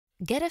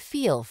Get a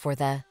feel for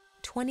the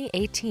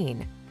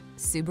 2018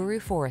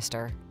 Subaru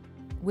Forester.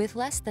 With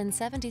less than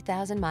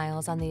 70,000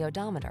 miles on the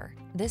odometer,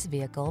 this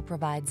vehicle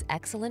provides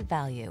excellent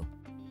value.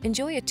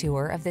 Enjoy a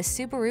tour of this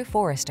Subaru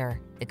Forester,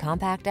 the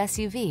compact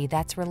SUV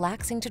that's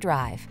relaxing to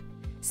drive.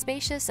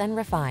 Spacious and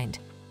refined,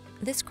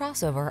 this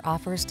crossover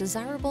offers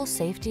desirable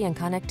safety and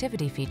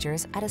connectivity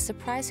features at a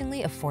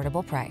surprisingly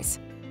affordable price.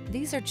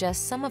 These are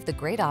just some of the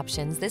great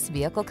options this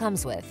vehicle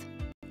comes with: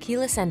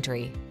 keyless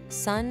entry,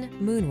 sun,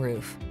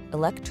 moonroof,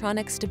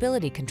 electronic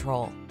stability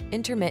control,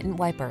 intermittent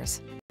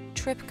wipers,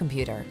 trip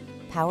computer,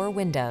 power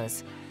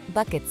windows,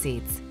 bucket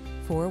seats,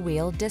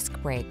 four-wheel disc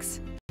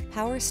brakes,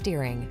 power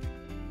steering.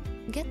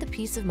 Get the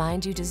peace of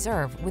mind you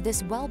deserve with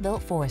this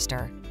well-built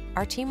Forester.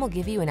 Our team will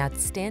give you an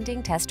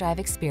outstanding test drive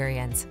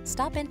experience.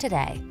 Stop in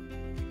today.